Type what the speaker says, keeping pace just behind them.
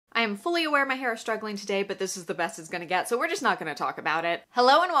I am fully aware my hair is struggling today, but this is the best it's gonna get, so we're just not gonna talk about it.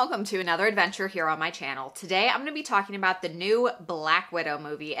 Hello and welcome to another adventure here on my channel. Today I'm gonna be talking about the new Black Widow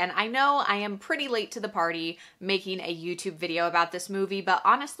movie, and I know I am pretty late to the party making a YouTube video about this movie, but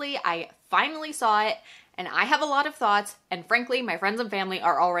honestly, I finally saw it, and I have a lot of thoughts, and frankly, my friends and family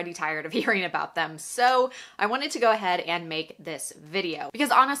are already tired of hearing about them, so I wanted to go ahead and make this video. Because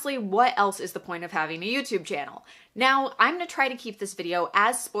honestly, what else is the point of having a YouTube channel? Now, I'm going to try to keep this video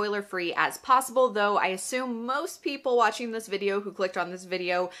as spoiler-free as possible, though I assume most people watching this video who clicked on this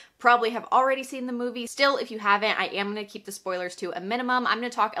video probably have already seen the movie. Still, if you haven't, I am going to keep the spoilers to a minimum. I'm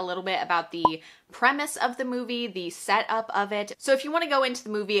going to talk a little bit about the premise of the movie, the setup of it. So if you want to go into the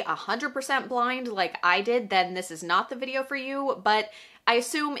movie 100% blind like I did, then this is not the video for you, but I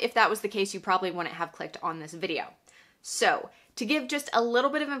assume if that was the case, you probably wouldn't have clicked on this video. So, to give just a little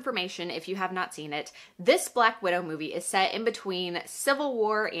bit of information if you have not seen it, this Black Widow movie is set in between Civil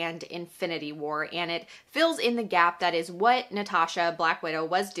War and Infinity War, and it fills in the gap that is what Natasha, Black Widow,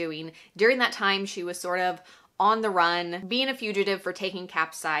 was doing during that time. She was sort of on the run, being a fugitive for taking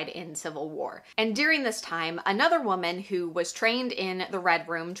Cap's side in Civil War. And during this time, another woman who was trained in the Red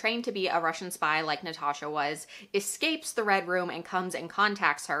Room, trained to be a Russian spy like Natasha was, escapes the Red Room and comes and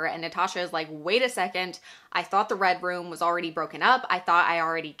contacts her, and Natasha is like, wait a second, I thought the Red Room was already broken up, I thought I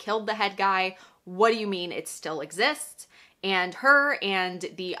already killed the head guy, what do you mean it still exists? And her and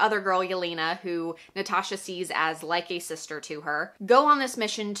the other girl, Yelena, who Natasha sees as like a sister to her, go on this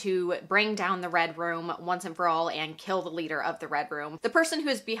mission to bring down the Red Room once and for all and kill the leader of the Red Room. The person who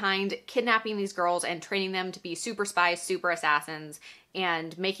is behind kidnapping these girls and training them to be super spies, super assassins,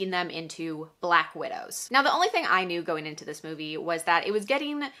 and making them into Black Widows. Now, the only thing I knew going into this movie was that it was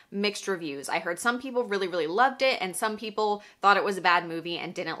getting mixed reviews. I heard some people really loved it, and some people thought it was a bad movie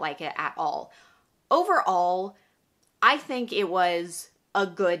and didn't like it at all. Overall, I think it was a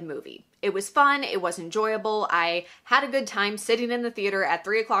good movie. It was fun, it was enjoyable, I had a good time sitting in the theater at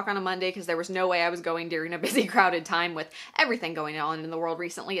 3 o'clock on a Monday because there was no way I was going during a busy, crowded time with everything going on in the world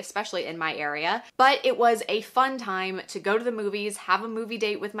recently, especially in my area. But it was a fun time to go to the movies, have a movie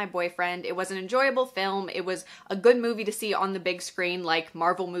date with my boyfriend. It was an enjoyable film. It was a good movie to see on the big screen like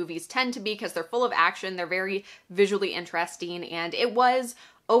Marvel movies tend to be because they're full of action, they're very visually interesting, and it was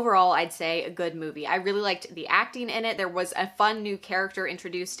overall, I'd say, a good movie. I really liked the acting in it. There was a fun new character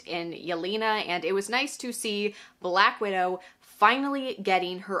introduced in Yelena, and it was nice to see Black Widow finally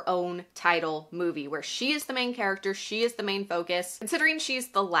getting her own title movie, where she is the main character, she is the main focus. Considering she's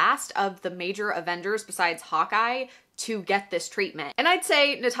the last of the major Avengers besides Hawkeye to get this treatment. And I'd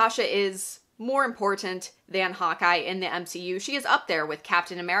say Natasha is more important than Hawkeye in the MCU. She is up there with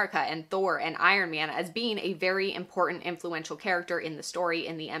Captain America and Thor and Iron Man as being a very important, influential character in the story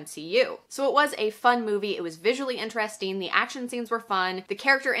in the MCU. So it was a fun movie. It was visually interesting. The action scenes were fun. The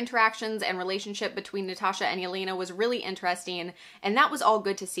character interactions and relationship between Natasha and Yelena was really interesting, and that was all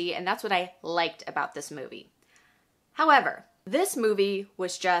good to see, and that's what I liked about this movie. However, this movie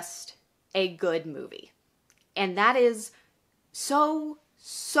was just a good movie. And that is so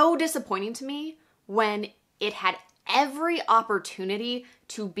disappointing to me when it had every opportunity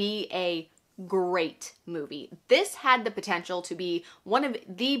to be a great movie. This had the potential to be one of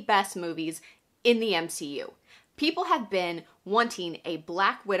the best movies in the MCU. People have been wanting a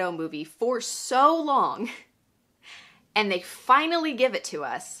Black Widow movie for so long, and they finally give it to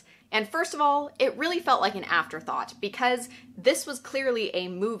us. And first of all, it really felt like an afterthought because this was clearly a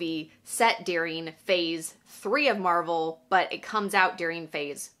movie set during Phase 3 of Marvel, but it comes out during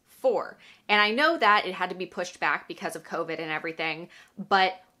Phase 4. And I know that it had to be pushed back because of COVID and everything,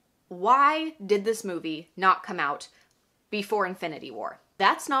 but why did this movie not come out before Infinity War?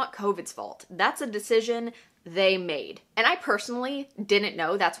 That's not COVID's fault. That's a decision they made. And I personally didn't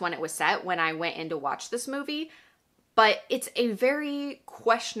know that's when it was set when I went in to watch this movie. But it's a very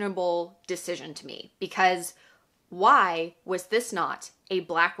questionable decision to me because why was this not a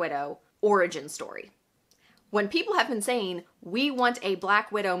Black Widow origin story? When people have been saying, we want a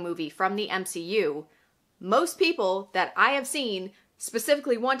Black Widow movie from the MCU, most people that I have seen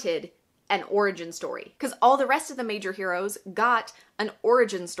specifically wanted an origin story because all the rest of the major heroes got an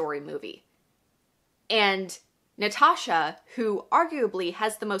origin story movie. And Natasha, who arguably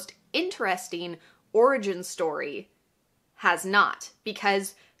has the most interesting origin story, has not,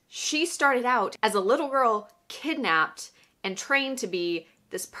 because she started out as a little girl kidnapped and trained to be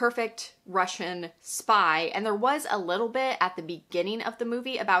this perfect Russian spy, and there was a little bit at the beginning of the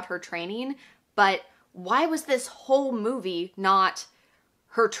movie about her training, but why was this whole movie not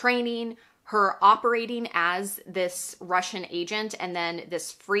her training, her operating as this Russian agent and then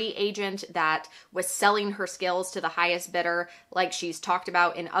this free agent that was selling her skills to the highest bidder, like she's talked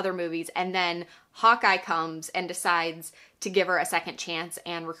about in other movies, and then Hawkeye comes and decides to give her a second chance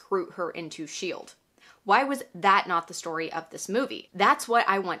and recruit her into S.H.I.E.L.D. Why was that not the story of this movie? That's what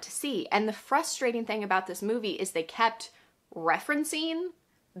I want to see. And the frustrating thing about this movie is they kept referencing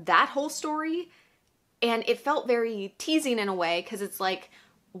that whole story, and it felt very teasing in a way, because it's like,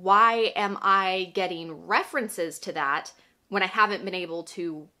 why am I getting references to that when I haven't been able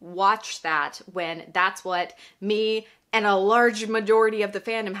to watch that, when that's what me and a large majority of the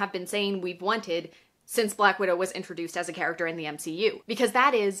fandom have been saying we've wanted since Black Widow was introduced as a character in the MCU? Because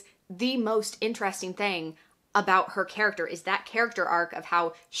that is the most interesting thing about her character, is that character arc of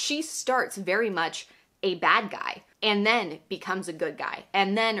how she starts very much a bad guy and then becomes a good guy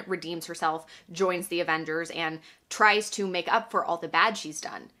and then redeems herself, joins the Avengers, and tries to make up for all the bad she's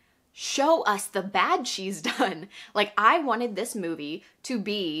done. Show us the bad she's done. Like, I wanted this movie to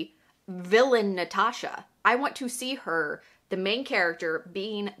be villain Natasha. I want to see her, the main character,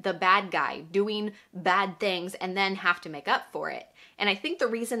 being the bad guy, doing bad things, and then have to make up for it. And I think the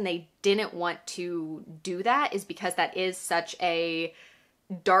reason they didn't want to do that is because that is such a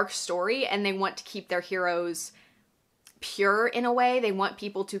dark story, and they want to keep their heroes pure in a way. They want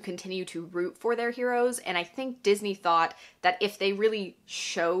people to continue to root for their heroes, and I think Disney thought that if they really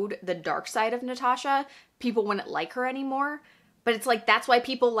showed the dark side of Natasha, people wouldn't like her anymore. But it's like, that's why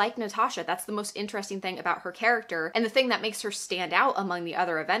people like Natasha. That's the most interesting thing about her character. And the thing that makes her stand out among the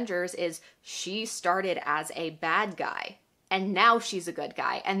other Avengers is she started as a bad guy, and now she's a good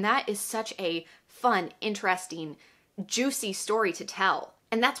guy. And that is such a fun, interesting, juicy story to tell.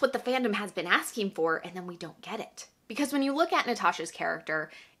 And that's what the fandom has been asking for, and then we don't get it. Because when you look at Natasha's character,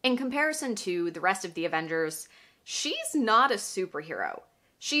 in comparison to the rest of the Avengers, she's not a superhero.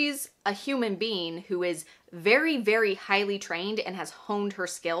 She's a human being who is very, very highly trained and has honed her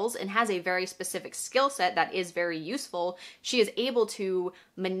skills and has a very specific skill set that is very useful. She is able to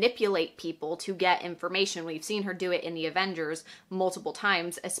manipulate people to get information. We've seen her do it in the Avengers multiple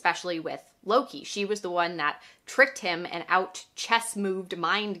times, especially with Loki. She was the one that tricked him and out chess moved,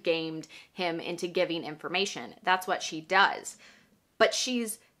 mind gamed him into giving information. That's what she does. But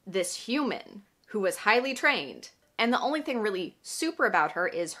she's this human who was highly trained. And the only thing really super about her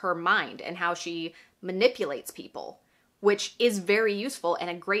is her mind and how she manipulates people, which is very useful and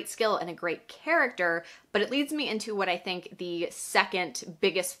a great skill and a great character. But it leads me into what I think the second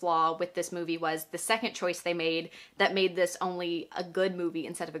biggest flaw with this movie was, the second choice they made that made this only a good movie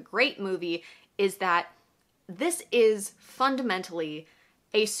instead of a great movie, is that this is fundamentally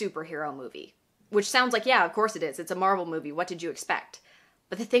a superhero movie. Which sounds like, yeah, of course it is. It's a Marvel movie. What did you expect?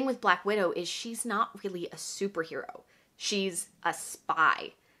 But the thing with Black Widow is she's not really a superhero. She's a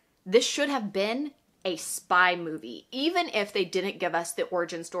spy. This should have been a spy movie. Even if they didn't give us the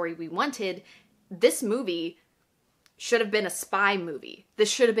origin story we wanted, this movie should have been a spy movie. This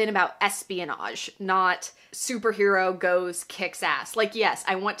should have been about espionage, not superhero goes kicks ass. Like, yes,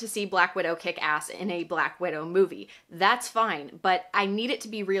 I want to see Black Widow kick ass in a Black Widow movie. That's fine, but I need it to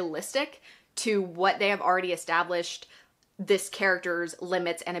be realistic to what they have already established this character's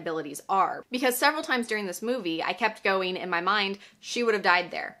limits and abilities are. Because several times during this movie, I kept going in my mind, she would have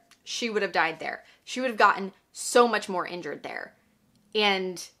died there. She would have died there. She would have gotten so much more injured there.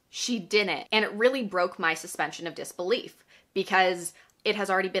 And she didn't. And it really broke my suspension of disbelief, because it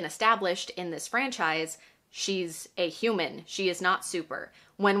has already been established in this franchise, she's a human. She is not super.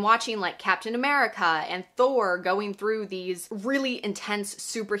 When watching like Captain America and Thor going through these really intense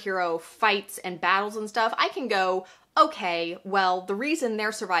superhero fights and battles and stuff, I can go, okay, well, the reason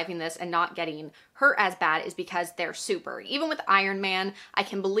they're surviving this and not getting hurt as bad is because they're super. Even with Iron Man, I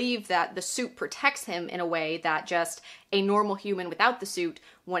can believe that the suit protects him in a way that just a normal human without the suit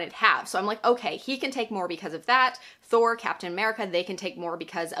wouldn't have. So I'm like, okay, he can take more because of that. Thor, Captain America, they can take more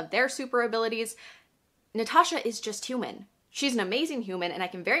because of their super abilities. Natasha is just human. She's an amazing human, and I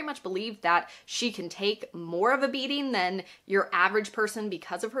can very much believe that she can take more of a beating than your average person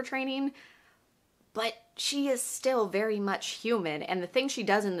because of her training. But she is still very much human, and the thing she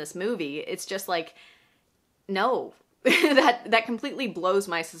does in this movie, it's just like, no. that completely blows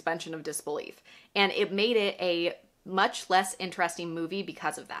my suspension of disbelief. And it made it a much less interesting movie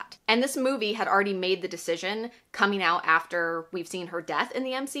because of that. And this movie had already made the decision, coming out after we've seen her death in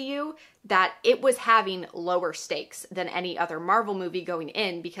the MCU, that it was having lower stakes than any other Marvel movie going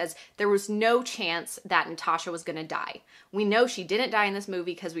in, because there was no chance that Natasha was going to die. We know she didn't die in this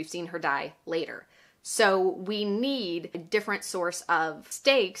movie because we've seen her die later. So we need a different source of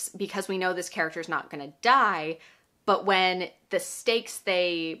stakes because we know this character's not going to die, But when the stakes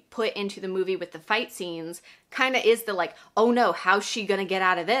they put into the movie with the fight scenes kind of is the like, oh no, how's she gonna get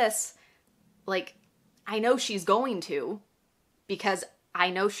out of this? Like, I know she's going to, because I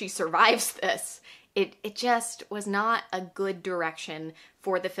know she survives this. It just was not a good direction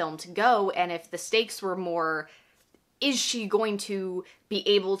for the film to go. And if the stakes were more, is she going to be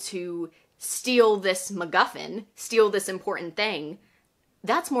able to steal this MacGuffin, steal this important thing?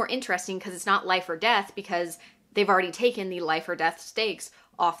 That's more interesting because it's not life or death, because they've already taken the life or death stakes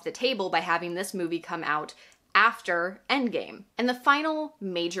off the table by having this movie come out after Endgame. And the final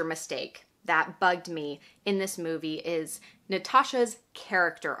major mistake that bugged me in this movie is Natasha's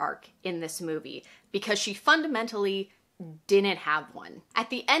character arc in this movie, because she fundamentally didn't have one. At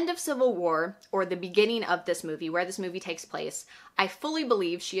the end of Civil War, or the beginning of this movie, where this movie takes place, I fully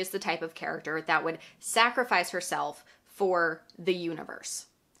believe she is the type of character that would sacrifice herself for the universe.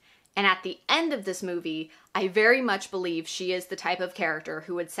 And at the end of this movie, I very much believe she is the type of character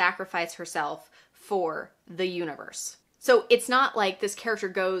who would sacrifice herself for the universe. So it's not like this character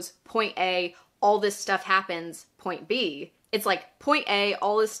goes point A, all this stuff happens, point B. It's like point A,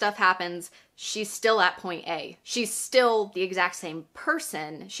 all this stuff happens, she's still at point A. She's still the exact same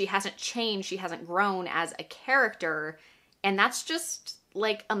person. She hasn't changed, she hasn't grown as a character. And that's just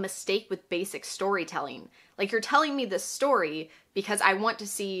like a mistake with basic storytelling. Like, you're telling me this story because I want to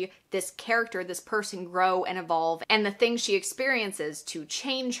see this character, this person grow and evolve, and the things she experiences to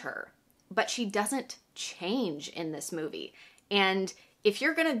change her. But she doesn't change in this movie. And if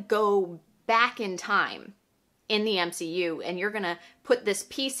you're gonna go back in time in the MCU and you're gonna put this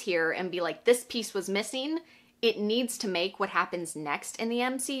piece here and be like, this piece was missing, it needs to make what happens next in the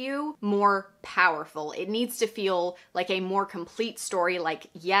MCU more powerful. It needs to feel like a more complete story, like,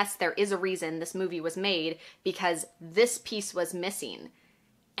 yes, there is a reason this movie was made because this piece was missing.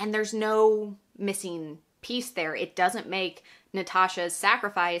 And there's no missing piece there. It doesn't make Natasha's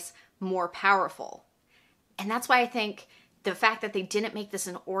sacrifice more powerful. And that's why I think the fact that they didn't make this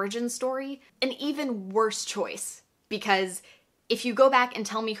an origin story, an even worse choice. Because if you go back and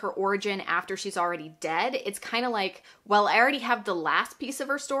tell me her origin after she's already dead, it's kind of like, well, I already have the last piece of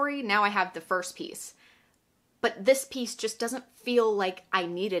her story, now I have the first piece. But this piece just doesn't feel like I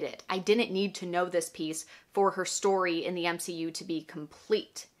needed it. I didn't need to know this piece for her story in the MCU to be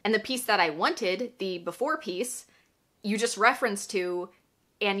complete. And the piece that I wanted, the before piece, you just reference to,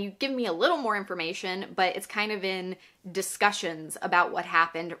 and you give me a little more information, but it's kind of in discussions about what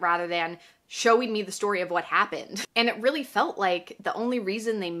happened rather than showing me the story of what happened. And it really felt like the only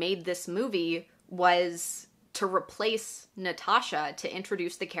reason they made this movie was to replace Natasha, to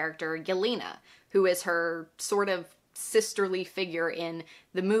introduce the character Yelena, who is her sort of sisterly figure in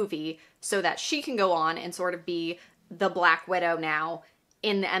the movie, so that she can go on and sort of be the Black Widow now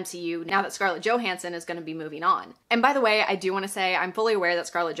in the MCU, now that Scarlett Johansson is going to be moving on. And by the way, I do want to say I'm fully aware that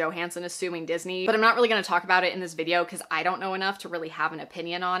Scarlett Johansson is suing Disney, but I'm not really going to talk about it in this video because I don't know enough to really have an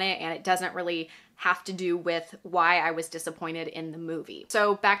opinion on it, and it doesn't really have to do with why I was disappointed in the movie.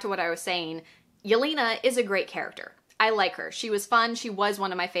 So back to what I was saying, Yelena is a great character. I like her. She was fun. She was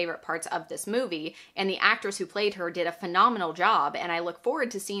one of my favorite parts of this movie, and the actress who played her did a phenomenal job, and I look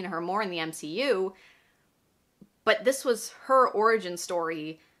forward to seeing her more in the MCU. But this was her origin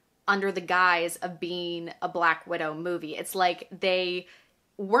story under the guise of being a Black Widow movie. It's like they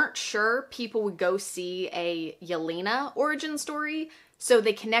weren't sure people would go see a Yelena origin story, so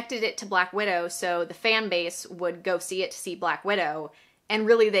they connected it to Black Widow so the fan base would go see it to see Black Widow, and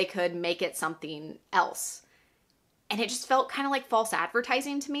really they could make it something else. And it just felt kind of like false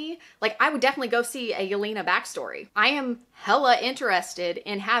advertising to me. Like, I would definitely go see a Yelena backstory. I am hella interested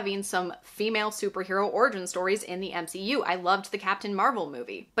in having some female superhero origin stories in the MCU. I loved the Captain Marvel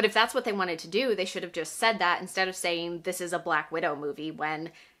movie. But if that's what they wanted to do, they should have just said that instead of saying this is a Black Widow movie,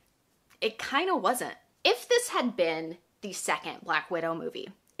 when it kind of wasn't. If this had been the second Black Widow movie,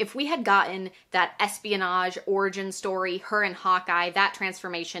 if we had gotten that espionage origin story, her and Hawkeye, that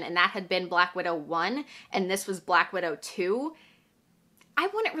transformation, and that had been Black Widow 1, and this was Black Widow 2, I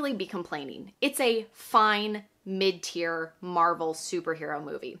wouldn't really be complaining. It's a fine, mid-tier Marvel superhero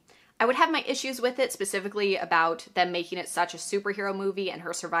movie. I would have my issues with it, specifically about them making it such a superhero movie and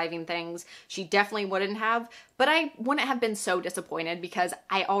her surviving things. She definitely wouldn't have, but I wouldn't have been so disappointed because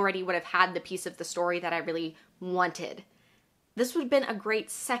I already would have had the piece of the story that I really wanted. This would have been a great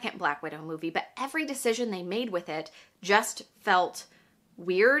second Black Widow movie, but every decision they made with it just felt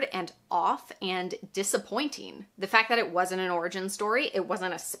weird and off and disappointing. The fact that it wasn't an origin story, it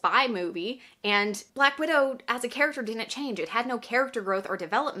wasn't a spy movie, and Black Widow as a character didn't change. It had no character growth or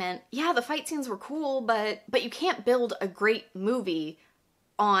development. Yeah, the fight scenes were cool, but you can't build a great movie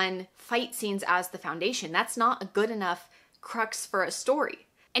on fight scenes as the foundation. That's not a good enough crux for a story.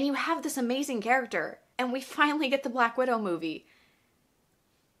 And you have this amazing character, and we finally get the Black Widow movie.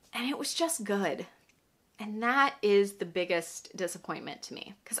 And it was just good. And that is the biggest disappointment to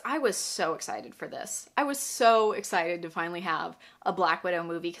me, because I was so excited for this. I was so excited to finally have a Black Widow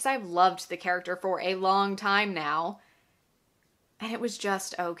movie, because I've loved the character for a long time now. And it was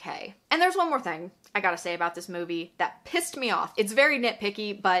just okay. And there's one more thing I gotta say about this movie that pissed me off. It's very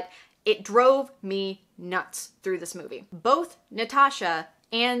nitpicky, but it drove me nuts through this movie. Both Natasha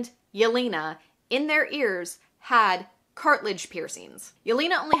and Yelena, in their ears, had cartilage piercings.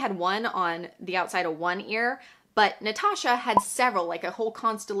 Yelena only had one on the outside of one ear, but Natasha had several, like a whole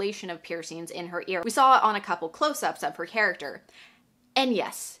constellation of piercings in her ear. We saw it on a couple close-ups of her character. And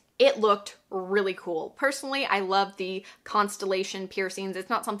yes, it looked really cool. Personally, I love the constellation piercings. It's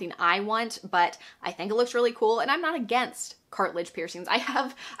not something I want, but I think it looks really cool, and I'm not against cartilage piercings. I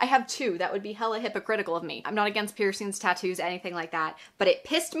have two. That would be hella hypocritical of me. I'm not against piercings, tattoos, anything like that, but it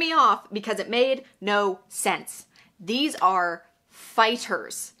pissed me off because it made no sense. These are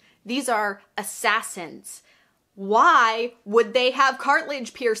fighters. These are assassins. Why would they have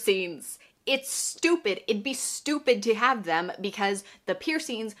cartilage piercings? It's stupid. It'd be stupid to have them because the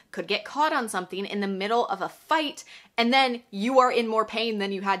piercings could get caught on something in the middle of a fight and then you are in more pain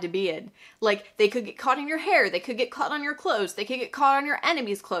than you had to be in. Like, they could get caught in your hair, they could get caught on your clothes, they could get caught on your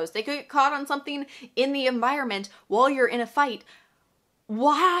enemy's clothes, they could get caught on something in the environment while you're in a fight.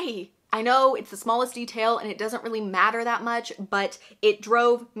 Why? I know it's the smallest detail and it doesn't really matter that much, but it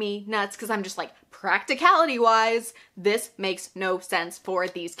drove me nuts because I'm just like, practicality-wise, this makes no sense for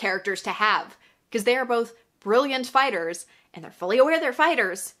these characters to have because they are both brilliant fighters and they're fully aware they're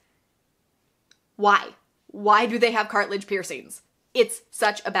fighters. Why? Why do they have cartilage piercings? It's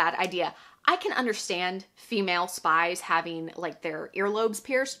such a bad idea. I can understand female spies having like their earlobes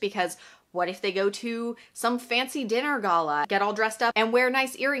pierced because what if they go to some fancy dinner gala, get all dressed up and wear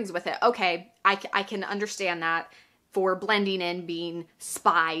nice earrings with it? Okay, I can understand that for blending in being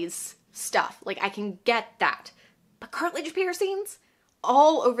spies stuff. Like, I can get that. But cartilage piercings?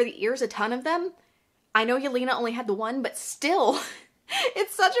 All over the ears, a ton of them? I know Yelena only had the one, but still,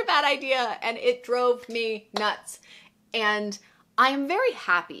 it's such a bad idea and it drove me nuts. And I am very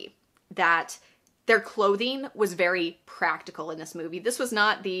happy that their clothing was very practical in this movie. This was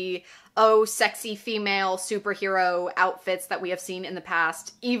not the, oh, sexy female superhero outfits that we have seen in the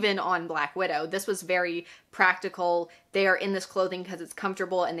past, even on Black Widow. This was very practical. They are in this clothing because it's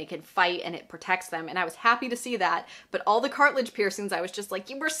comfortable and they can fight and it protects them. And I was happy to see that. But all the cartilage piercings, I was just like,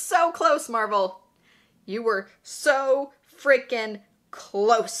 you were so close, Marvel. You were so freaking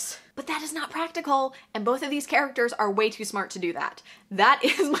close. But that is not practical, and both of these characters are way too smart to do that. That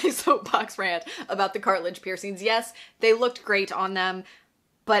is my soapbox rant about the cartilage piercings. Yes, they looked great on them,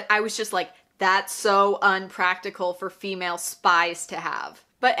 but I was just like, that's so unpractical for female spies to have.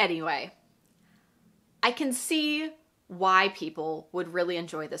 But anyway, I can see why people would really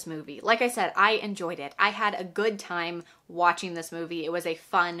enjoy this movie. Like I said, I enjoyed it. I had a good time watching this movie. It was a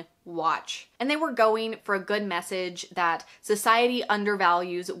fun watch. And they were going for a good message that society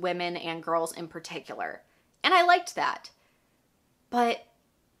undervalues women and girls in particular. And I liked that. But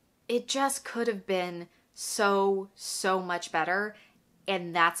it just could have been so much better.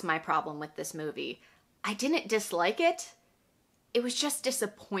 And that's my problem with this movie. I didn't dislike it. It was just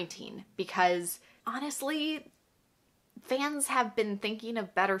disappointing because honestly, fans have been thinking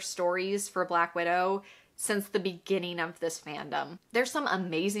of better stories for Black Widow since the beginning of this fandom. There's some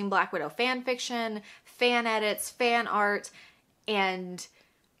amazing Black Widow fan fiction, fan edits, fan art, and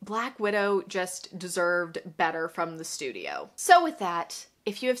Black Widow just deserved better from the studio. So with that,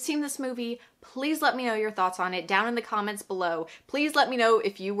 if you have seen this movie, please let me know your thoughts on it down in the comments below. Please let me know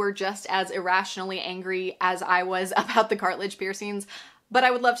if you were just as irrationally angry as I was about the cartilage piercings. But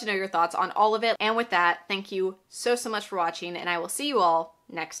I would love to know your thoughts on all of it. And with that, thank you so much for watching, and I will see you all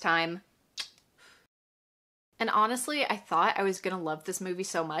next time. And honestly, I thought I was gonna love this movie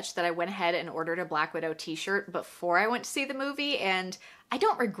so much that I went ahead and ordered a Black Widow t-shirt before I went to see the movie, and I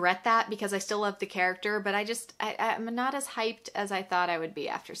don't regret that because I still love the character, but I'm not as hyped as I thought I would be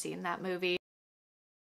after seeing that movie.